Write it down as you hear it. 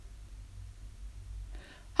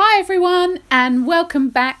everyone, and welcome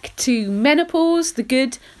back to Menopause, the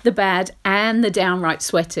Good, the Bad and the Downright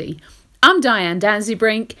Sweaty. I'm Diane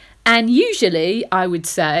Danzybrink, and usually I would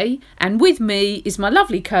say, and with me is my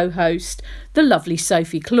lovely co-host, the lovely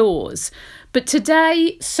Sophie Claus. But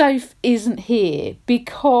today Soph isn't here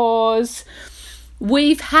because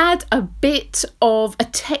we've had a bit of a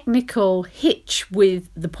technical hitch with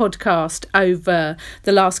the podcast over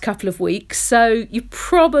the last couple of weeks. So you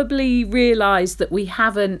probably realise that we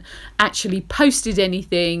haven't actually posted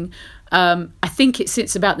anything. I think it's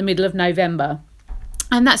since about the middle of November.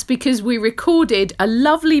 And that's because we recorded a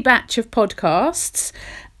lovely batch of podcasts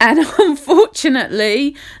and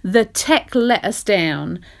unfortunately the tech let us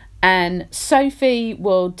down. And Sophie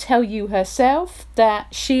will tell you herself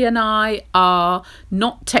that she and I are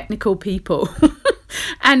not technical people.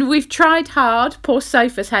 And we've tried hard. Poor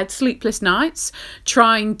Sophie has had sleepless nights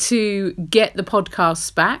trying to get the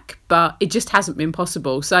podcasts back, but it just hasn't been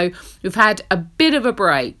possible. So we've had a bit of a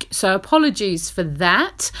break. So apologies for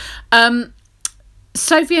that.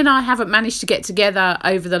 Sophie and I haven't managed to get together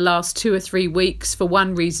over the last 2 or 3 weeks for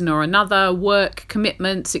one reason or another, work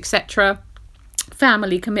commitments, etc.,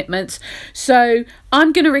 family commitments. So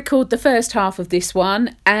I'm going to record the first half of this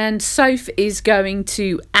one and Soph is going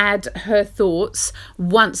to add her thoughts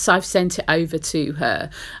once I've sent it over to her.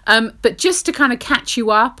 But just to kind of catch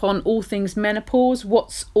you up on all things menopause,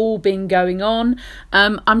 what's all been going on.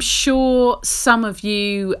 I'm sure some of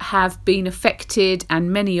you have been affected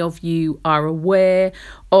and many of you are aware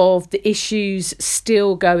of the issues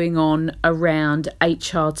still going on around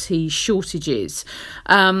HRT shortages.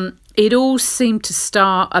 It all seemed to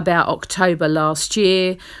start about October last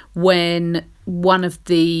year when one of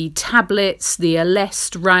the tablets, the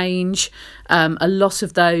Alest range, a lot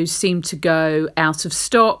of those seemed to go out of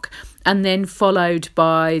stock, and then followed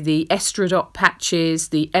by the Estradot patches,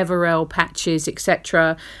 the Everel patches,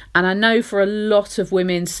 etc. And I know for a lot of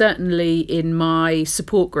women, certainly in my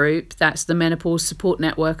support group, that's the Menopause Support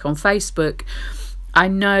Network on Facebook, I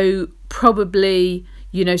know probably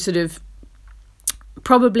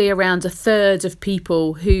around a third of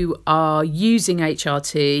people who are using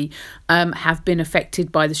HRT have been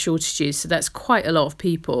affected by the shortages. So that's quite a lot of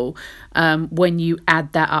people when you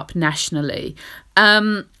add that up nationally.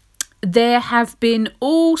 There have been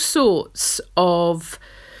all sorts of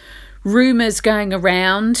rumours going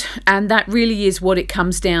around, and that really is what it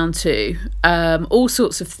comes down to. All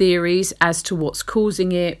sorts of theories as to what's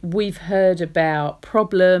causing it. We've heard about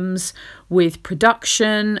problems with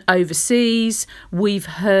production overseas. We've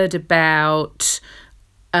heard about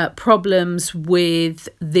problems with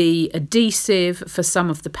the adhesive for some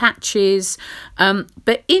of the patches.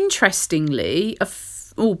 But interestingly,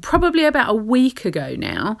 probably about a week ago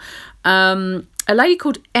now, a lady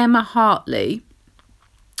called Emma Hartley,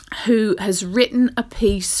 who has written a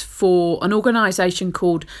piece for an organisation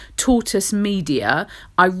called Tortoise Media.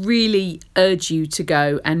 I really urge you to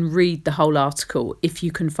go and read the whole article if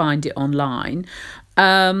you can find it online.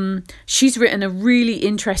 She's written a really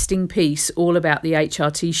interesting piece all about the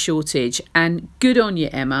HRT shortage, and good on you,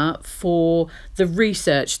 Emma, for the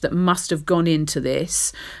research that must have gone into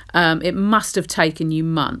this. It must have taken you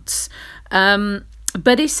months.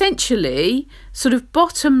 But essentially, sort of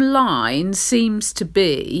bottom line seems to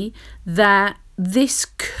be that this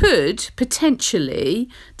could potentially,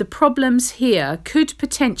 the problems here could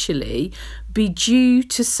potentially be due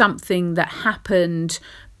to something that happened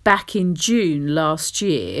back in June last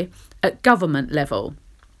year at government level.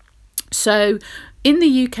 So in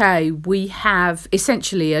the UK, we have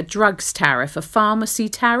essentially a drugs tariff, a pharmacy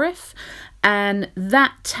tariff, and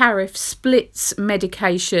that tariff splits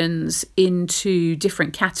medications into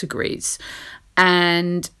different categories,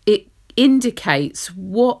 and it indicates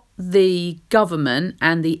what the government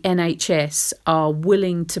and the NHS are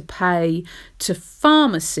willing to pay to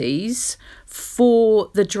pharmacies for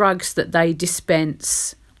the drugs that they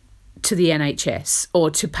dispense to the NHS or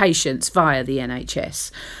to patients via the NHS.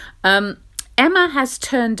 Emma has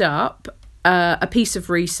turned up a piece of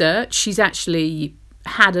research. She's actually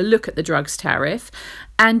had a look at the drugs tariff,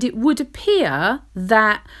 and it would appear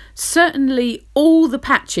that certainly all the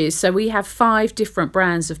patches, so we have 5 different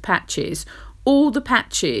brands of patches, all the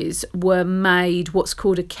patches were made what's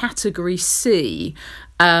called a category C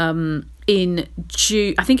in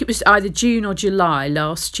June. I think it was either June or July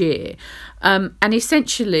last year, and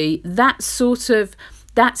essentially that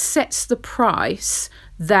sets the price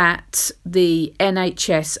that the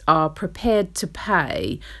NHS are prepared to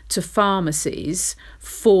pay to pharmacies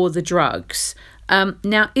for the drugs.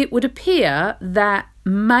 Now, it would appear that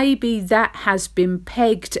maybe that has been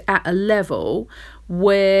pegged at a level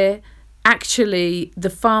where actually the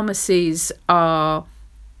pharmacies are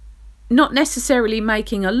not necessarily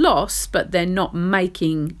making a loss, but they're not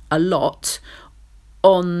making a lot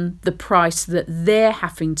on the price that they're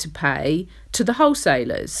having to pay to the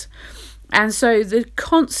wholesalers. And so the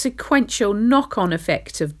consequential knock-on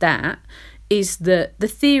effect of that is that the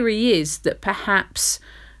theory is that perhaps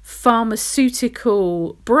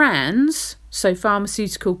pharmaceutical brands, so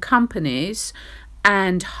pharmaceutical companies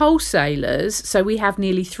and wholesalers, so we have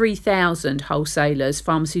nearly 3,000 wholesalers,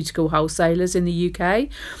 pharmaceutical wholesalers in the UK,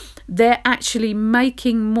 they're actually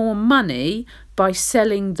making more money by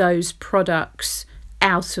selling those products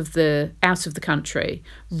out of the country,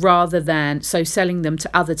 rather than selling them to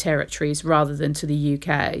other territories rather than to the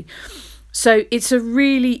UK. So it's a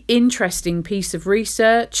really interesting piece of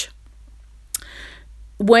research.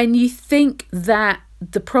 When you think that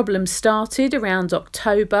the problem started around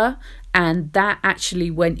October and that actually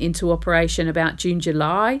went into operation about June,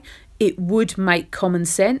 July, it would make common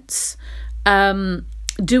sense.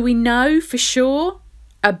 Do we know for sure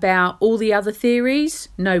about all the other theories?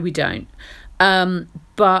 No, we don't.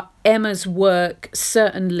 But Emma's work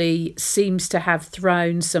certainly seems to have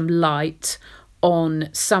thrown some light on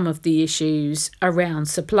some of the issues around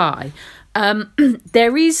supply.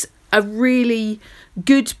 There is a really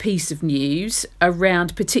good piece of news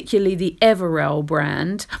around particularly the Everol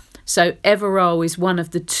brand. So Everol is one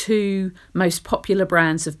of the two most popular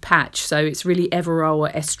brands of patch. So it's really Everol or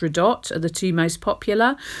Estradot are the two most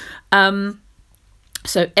popular.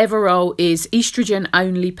 So Everol is estrogen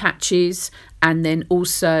only patches, and then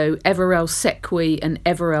also Everel Sequi and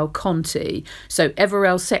Everel Conti. So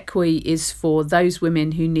Everel Sequi is for those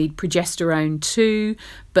women who need progesterone too,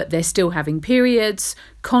 but they're still having periods.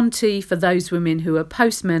 Conti for those women who are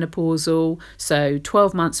postmenopausal, so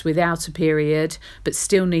 12 months without a period, but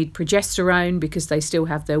still need progesterone because they still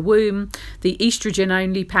have their womb. The estrogen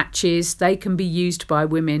only patches, they can be used by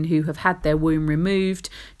women who have had their womb removed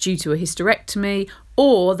due to a hysterectomy,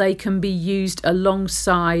 or they can be used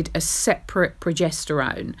alongside a separate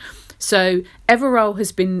progesterone. So Everol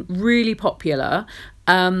has been really popular,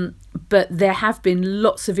 but there have been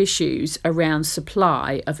lots of issues around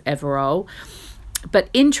supply of Everol. But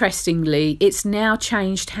interestingly, it's now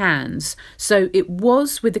changed hands. So it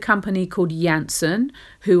was with a company called Janssen,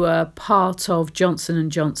 who are part of Johnson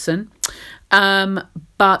 & Johnson.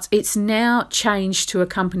 But it's now changed to a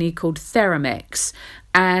company called Theramex.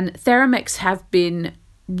 And Theramex have been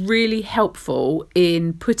really helpful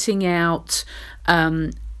in putting out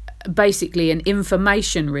basically an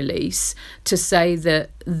information release to say that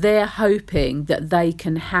they're hoping that they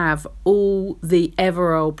can have all the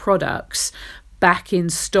Everol products back in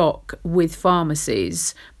stock with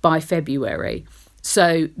pharmacies by February.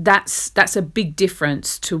 So that's a big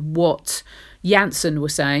difference to what Janssen were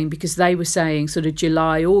saying, because they were saying sort of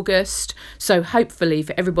July, August. So hopefully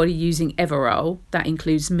for everybody using Everol, that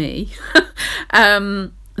includes me,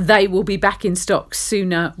 they will be back in stock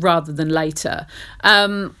sooner rather than later.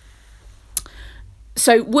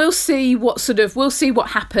 So we'll see what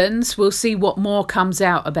happens. We'll see what more comes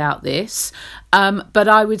out about this. But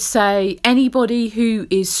I would say anybody who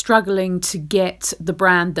is struggling to get the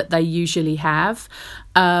brand that they usually have,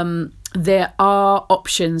 there are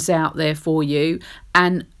options out there for you.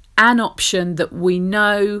 And an option that we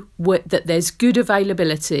know that there's good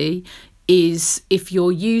availability is if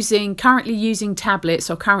you're currently using tablets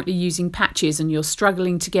or currently using patches and you're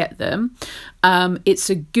struggling to get them, it's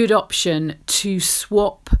a good option to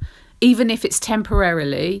swap, even if it's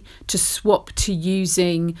temporarily, to swap to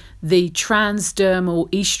using the transdermal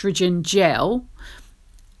estrogen gel.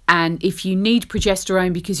 And if you need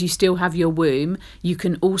progesterone because you still have your womb, you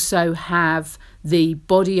can also have the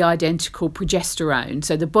body identical progesterone.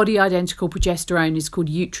 So the body identical progesterone is called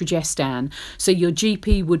Utrogestan. So your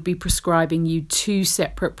GP would be prescribing you two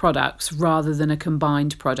separate products rather than a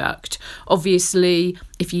combined product. Obviously,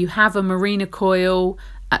 if you have a Mirena coil,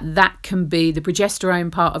 that can be the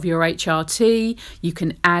progesterone part of your HRT. You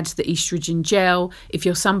can add the estrogen gel. If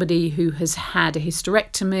you're somebody who has had a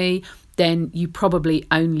hysterectomy, then you probably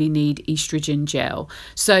only need estrogen gel.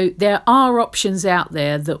 So there are options out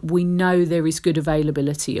there that we know there is good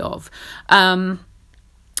availability of.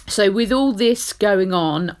 So with all this going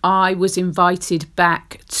on, I was invited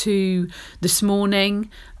back to This Morning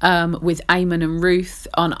with Eamon and Ruth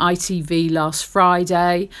on ITV last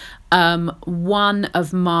Friday. One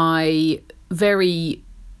of my very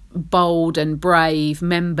bold and brave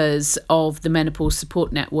members of the Menopause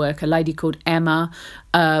Support Network, a lady called Emma,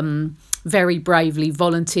 very bravely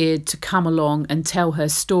volunteered to come along and tell her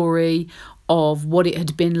story of what it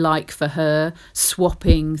had been like for her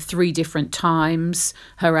swapping 3 different times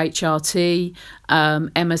her HRT.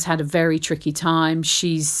 Emma's had a very tricky time.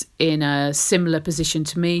 She's in a similar position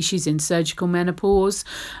to me. She's in surgical menopause.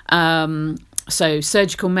 So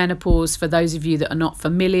surgical menopause, for those of you that are not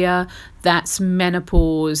familiar, that's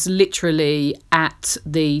menopause literally at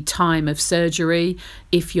the time of surgery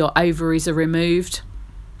if your ovaries are removed.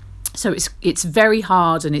 So it's very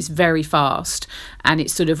hard and it's very fast, and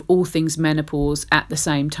it's sort of all things menopause at the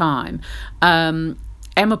same time.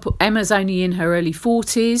 Emma's only in her early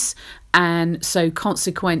 40s, and so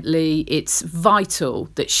consequently it's vital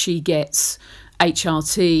that she gets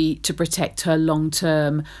HRT to protect her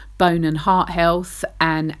long-term bone and heart health.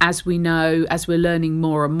 And as we know, as we're learning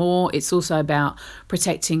more and more, it's also about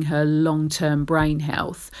protecting her long-term brain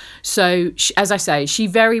health. So as I say, she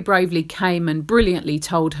very bravely came and brilliantly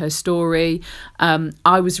told her story.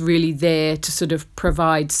 I was really there to sort of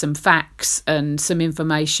provide some facts and some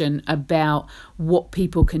information about what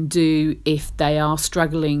people can do if they are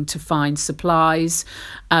struggling to find supplies,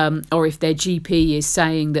 or if their GP is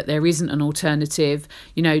saying that there isn't an alternative.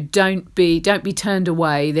 Don't be turned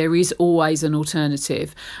away. There is always an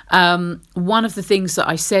alternative. One of the things that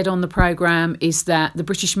I said on the programme is that the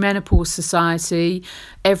British Menopause Society,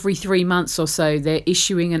 every 3 months or so, they're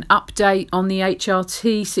issuing an update on the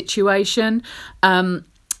HRT situation.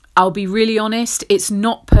 I'll be really honest, it's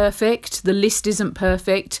not perfect. The list isn't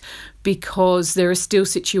perfect because there are still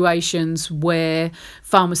situations where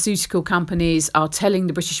pharmaceutical companies are telling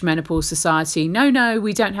the British Menopause Society, no,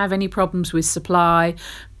 we don't have any problems with supply,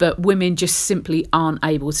 but women just simply aren't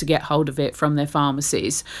able to get hold of it from their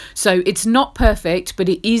pharmacies. So it's not perfect, but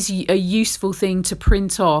it is a useful thing to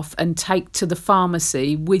print off and take to the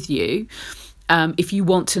pharmacy with you. If you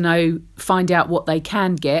want to find out what they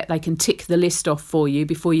can get, they can tick the list off for you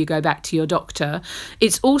before you go back to your doctor.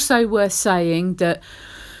 It's also worth saying that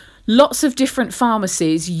lots of different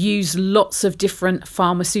pharmacies use lots of different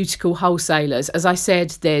pharmaceutical wholesalers. As I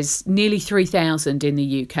said, there's nearly 3,000 in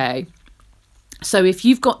the UK. So if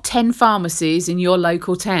you've got 10 pharmacies in your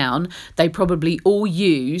local town, they probably all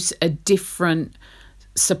use a different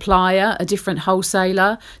supplier, a different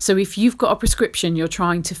wholesaler. So if you've got a prescription you're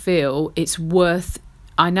trying to fill, it's worth,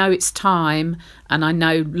 I know it's time, and I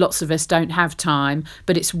know lots of us don't have time,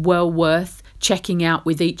 but it's well worth checking out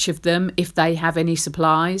with each of them if they have any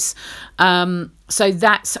supplies. So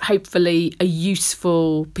that's hopefully a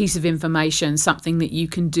useful piece of information, something that you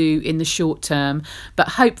can do in the short term. But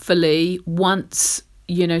hopefully once,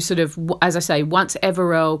 as I say, once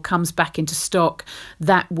Everel comes back into stock,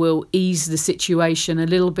 that will ease the situation a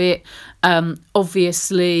little bit.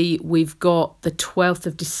 Obviously, we've got the 12th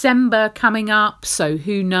of December coming up, so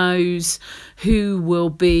who knows who will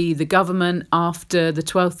be the government after the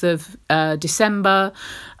 12th of December.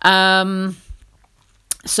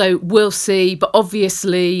 So we'll see. But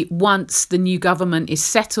obviously, once the new government is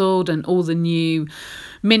settled and all the new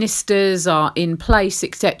ministers are in place,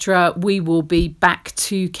 etc., we will be back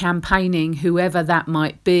to campaigning, whoever that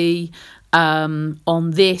might be,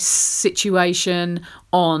 on this situation,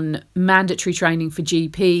 on mandatory training for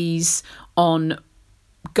GPs, on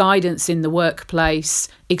guidance in the workplace,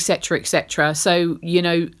 etc., etc. So,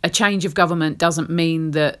 a change of government doesn't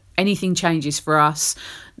mean that anything changes for us.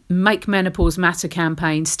 Make Menopause Matter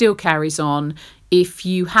campaign still carries on. If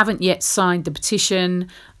you haven't yet signed the petition,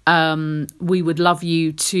 we would love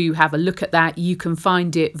you to have a look at that. You can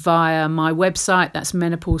find it via my website, that's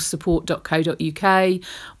menopausesupport.co.uk,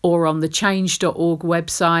 or on the change.org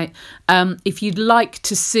website. If you'd like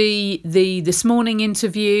to see the This Morning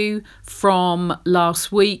interview from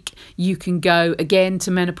last week, you can go again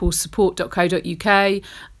to menopausesupport.co.uk.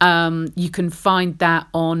 You can find that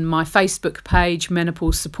on my Facebook page,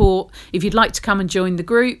 Menopause Support. If you'd like to come and join the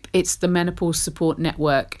group, it's the Menopause Support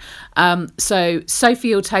Network. So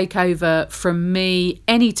Sophie will take over from me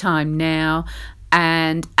anytime now.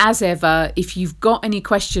 And as ever, if you've got any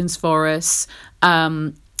questions for us,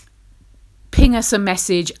 ping us a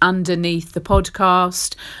message underneath the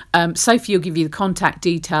podcast. Sophie will give you the contact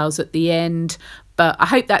details at the end. But I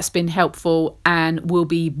hope that's been helpful, and we'll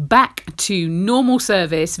be back to normal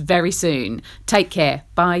service very soon. Take care.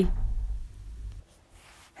 Bye.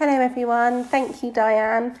 Hello everyone. Thank you,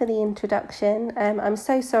 Diane, for the introduction. I'm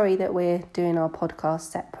so sorry that we're doing our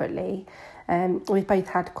podcast separately. We've both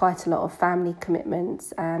had quite a lot of family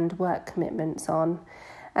commitments and work commitments on.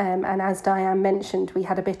 And as Diane mentioned, we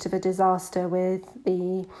had a bit of a disaster with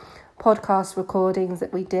the podcast recordings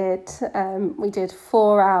that we did. We did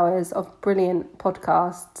 4 hours of brilliant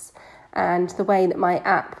podcasts, and the way that my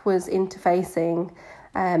app was interfacing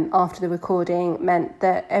after the recording meant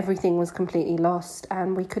that everything was completely lost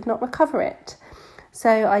and we could not recover it.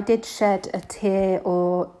 So I did shed a tear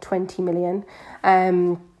or 20 million,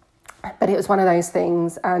 but it was one of those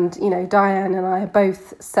things. And, you know, Diane and I are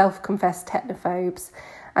both self-confessed technophobes,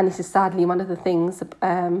 and this is sadly one of the things,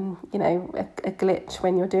 you know, a glitch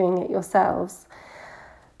when you're doing it yourselves.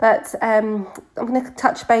 But I'm going to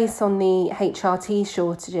touch base on the HRT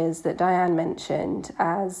shortages that Diane mentioned,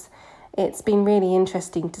 as it's been really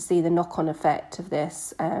interesting to see the knock-on effect of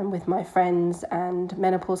this with my friends and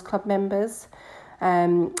menopause club members.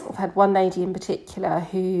 I've had one lady in particular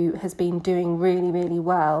who has been doing really, really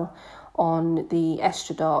well on the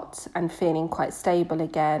Estradot and feeling quite stable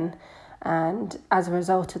again. And as a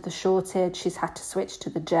result of the shortage, she's had to switch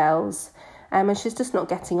to the gels, and she's just not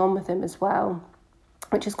getting on with them as well,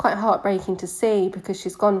 which is quite heartbreaking to see, because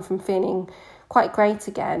she's gone from feeling quite great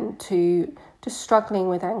again to just struggling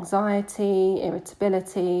with anxiety,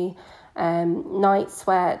 irritability, night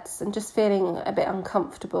sweats, and just feeling a bit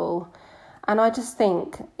uncomfortable. And I just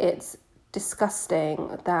think it's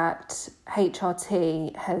disgusting that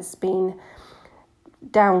HRT has been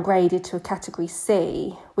downgraded to a category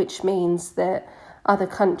C, which means that other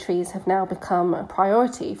countries have now become a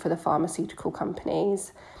priority for the pharmaceutical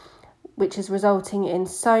companies, which is resulting in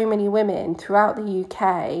so many women throughout the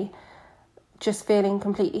UK just feeling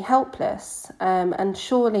completely helpless. And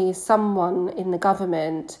surely someone in the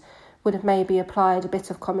government would have maybe applied a bit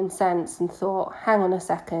of common sense and thought, hang on a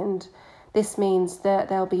second, this means that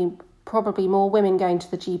there'll be probably more women going to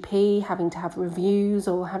the GP, having to have reviews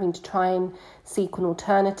or having to try and seek an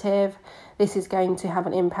alternative. This is going to have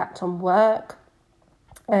an impact on work,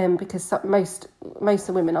 because most of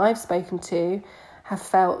the women I've spoken to have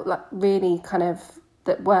felt like really kind of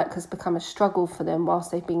that work has become a struggle for them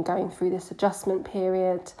whilst they've been going through this adjustment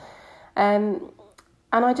period. And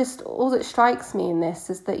all that strikes me in this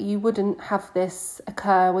is that you wouldn't have this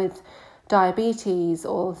occur with diabetes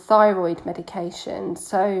or thyroid medication.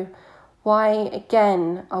 So why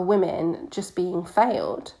again are women just being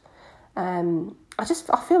failed? I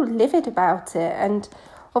feel livid about it. And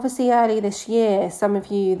obviously early this year, some of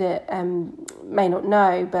you that may not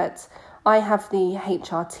know, but I have the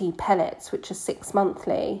HRT pellets, which are 6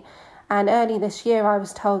 monthly. And early this year, I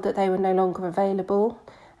was told that they were no longer available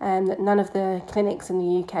and that none of the clinics in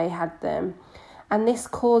the UK had them. And this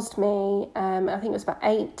caused me, I think it was about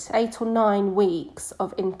 8 or 9 weeks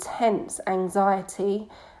of intense anxiety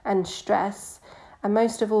and stress. And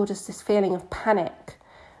most of all, just this feeling of panic,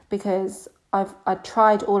 because I'd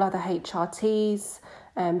tried all other HRTs.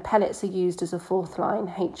 Pellets are used as a fourth line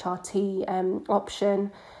HRT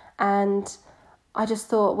option. And I just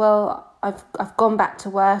thought, well, I've gone back to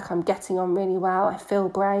work. I'm getting on really well. I feel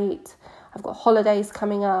great. I've got holidays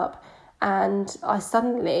coming up. And I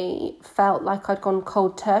suddenly felt like I'd gone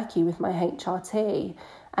cold turkey with my HRT.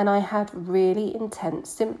 And I had really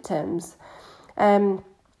intense symptoms. And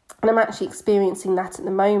I'm actually experiencing that at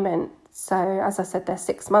the moment. So as I said, they're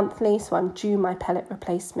 6 monthly. So I'm due my pellet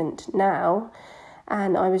replacement now.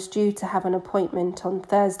 And I was due to have an appointment on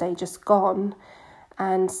Thursday just gone.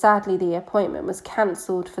 And sadly, the appointment was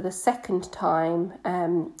cancelled for the second time.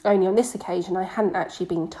 Only on this occasion, I hadn't actually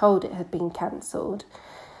been told it had been cancelled.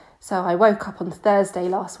 So I woke up on Thursday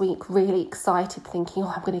last week really excited, thinking,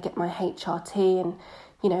 I'm going to get my HRT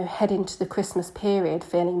and, head into the Christmas period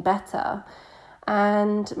feeling better.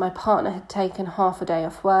 And my partner had taken half a day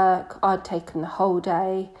off work. I'd taken the whole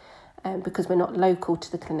day because we're not local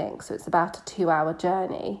to the clinic. So it's about a 2-hour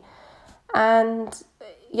journey. And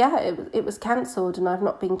it was cancelled, and I've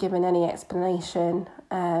not been given any explanation.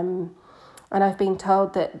 And I've been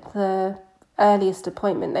told that the earliest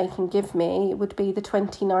appointment they can give me would be the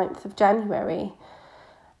 29th of January.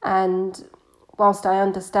 And whilst I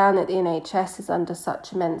understand that the NHS is under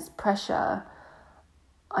such immense pressure,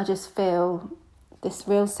 I just feel this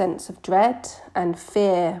real sense of dread and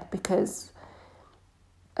fear, because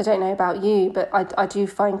I don't know about you, but I do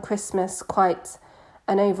find Christmas quite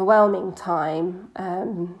an overwhelming time.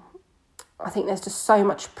 I think there's just so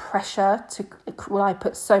much pressure I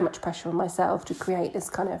put so much pressure on myself to create this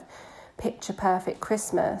kind of picture perfect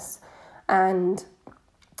Christmas, and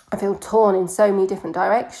I feel torn in so many different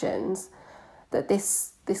directions that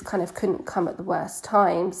this kind of couldn't come at the worst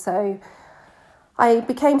time. So I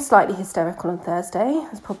became slightly hysterical on Thursday.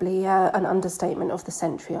 It was probably an understatement of the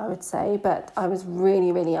century, I would say, but I was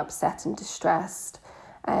really, really upset and distressed.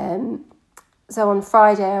 So on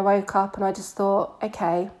Friday I woke up and I just thought,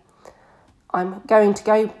 okay, I'm going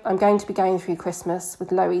to be going through Christmas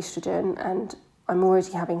with low estrogen, and I'm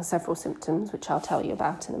already having several symptoms, which I'll tell you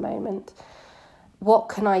about in a moment. What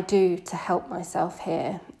can I do to help myself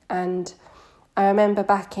here? And I remember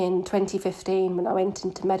back in 2015 when I went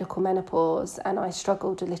into medical menopause and I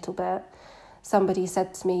struggled a little bit. Somebody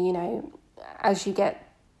said to me, as you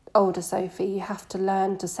get older, Sophie, you have to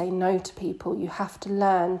learn to say no to people. You have to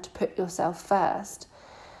learn to put yourself first.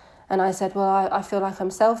 And I said, well, I feel like I'm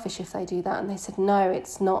selfish if they do that. And they said, no,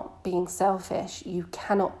 it's not being selfish. You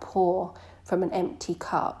cannot pour from an empty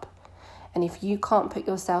cup. And if you can't put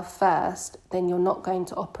yourself first, then you're not going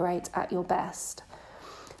to operate at your best.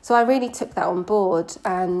 So I really took that on board.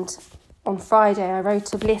 And on Friday, I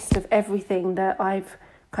wrote a list of everything that I've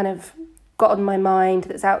kind of got on my mind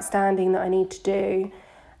that's outstanding that I need to do.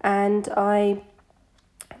 And I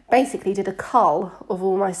basically did a cull of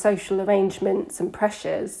all my social arrangements and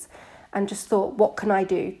pressures and just thought, what can I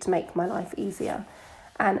do to make my life easier?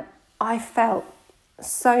 And I felt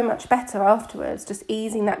so much better afterwards, just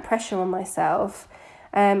easing that pressure on myself,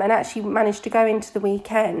 and actually managed to go into the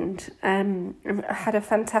weekend. I had a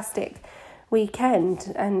fantastic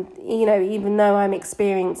weekend, and even though I'm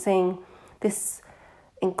experiencing this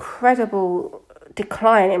incredible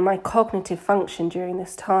decline in my cognitive function during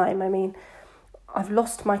this time, I mean, I've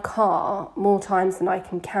lost my car more times than I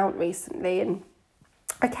can count recently, and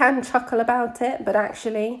I can chuckle about it, but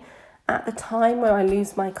actually at the time where I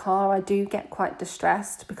lose my car, I do get quite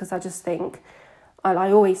distressed because I just think,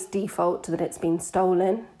 I always default to that it's been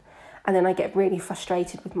stolen, and then I get really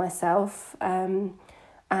frustrated with myself, and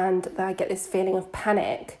I get this feeling of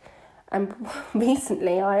panic. And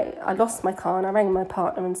recently I lost my car and I rang my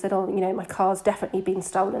partner and said, my car's definitely been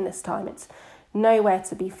stolen this time. It's nowhere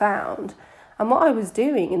to be found. And what I was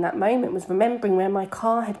doing in that moment was remembering where my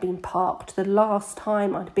car had been parked the last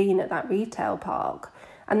time I'd been at that retail park.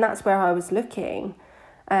 And that's where I was looking.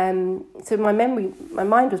 So my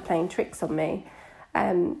mind was playing tricks on me.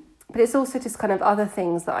 But it's also just kind of other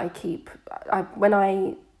things that I keep. When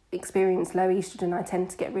I experience low estrogen, I tend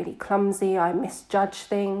to get really clumsy. I misjudge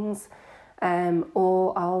things.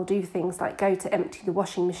 Or I'll do things like go to empty the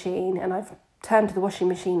washing machine and I've turned the washing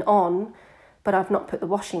machine on, but I've not put the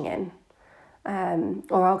washing in.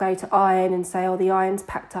 Or I'll go to iron and say, the iron's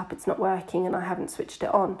packed up, it's not working, and I haven't switched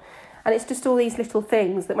it on. And it's just all these little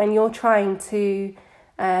things that when you're trying to,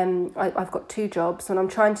 I've got 2 jobs, and I'm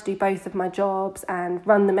trying to do both of my jobs and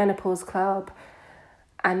run the menopause club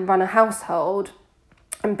and run a household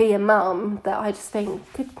and be a mum, that I just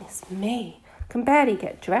think, goodness me, I can barely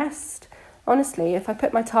get dressed. Honestly, if I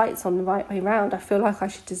put my tights on the right way round, I feel like I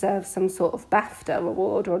should deserve some sort of BAFTA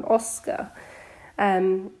award or an Oscar.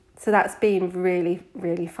 So that's been really,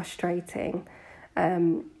 really frustrating.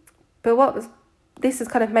 But this has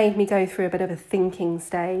kind of made me go through a bit of a thinking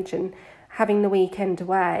stage, and having the weekend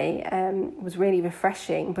away was really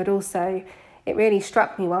refreshing, but also it really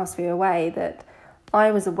struck me whilst we were away that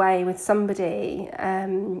I was away with somebody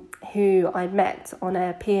who I'd met on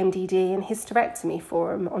a PMDD and hysterectomy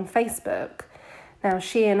forum on Facebook. Now,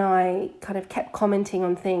 she and I kind of kept commenting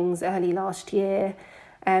on things early last year,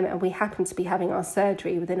 and we happened to be having our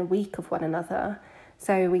surgery within a week of one another.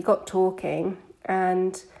 So we got talking,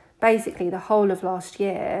 and basically the whole of last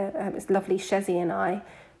year, it's lovely Shezi and I,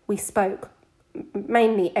 we spoke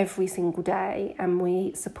mainly every single day, and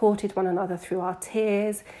we supported one another through our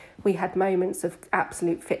tears. We had moments of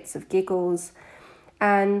absolute fits of giggles,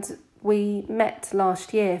 and we met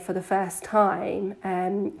last year for the first time.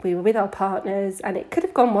 We were with our partners, and it could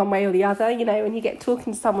have gone one way or the other, when you get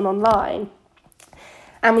talking to someone online.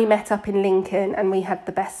 And we met up in Lincoln, and we had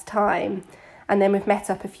the best time. And then we've met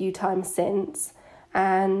up a few times since.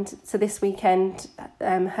 And so this weekend,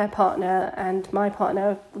 her partner and my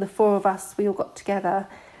partner, the 4 of us, we all got together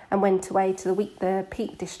and went away to the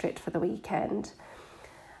Peak District for the weekend.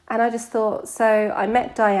 And I just thought, so I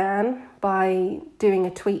met Diane by doing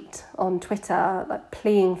a tweet on Twitter, like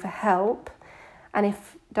pleading for help. And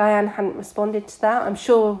if Diane hadn't responded to that, I'm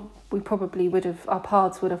sure our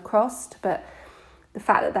paths would have crossed. But the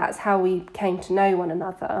fact that that's how we came to know one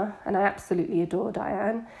another, and I absolutely adore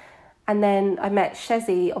Diane. And then I met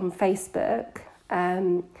Shezi on Facebook,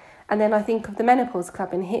 and then I think of the Menopause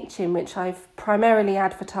Club in Hitchin, which I've primarily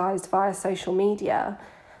advertised via social media.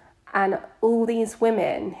 And all these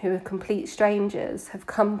women who are complete strangers have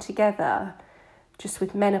come together just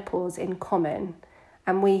with menopause in common.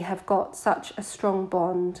 And we have got such a strong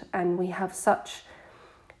bond, and we have such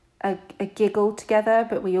a giggle together,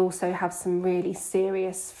 but we also have some really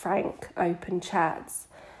serious, frank, open chats.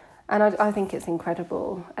 And I think it's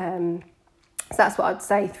incredible. So that's what I'd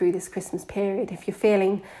say through this Christmas period. If you're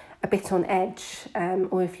feeling a bit on edge,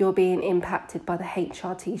 or if you're being impacted by the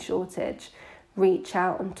HRT shortage, reach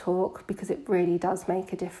out and talk, because it really does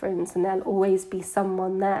make a difference. And there'll always be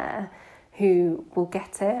someone there who will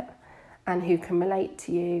get it. and who can relate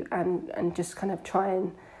to you and just kind of try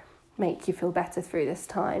and make you feel better through this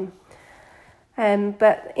time.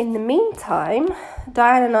 But in the meantime,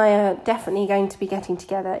 Diane and I are definitely going to be getting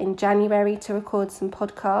together in January to record some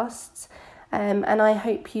podcasts. And I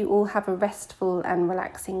hope you all have a restful and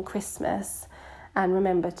relaxing Christmas. And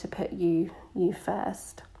remember to put you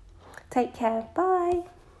first. Take care. Bye.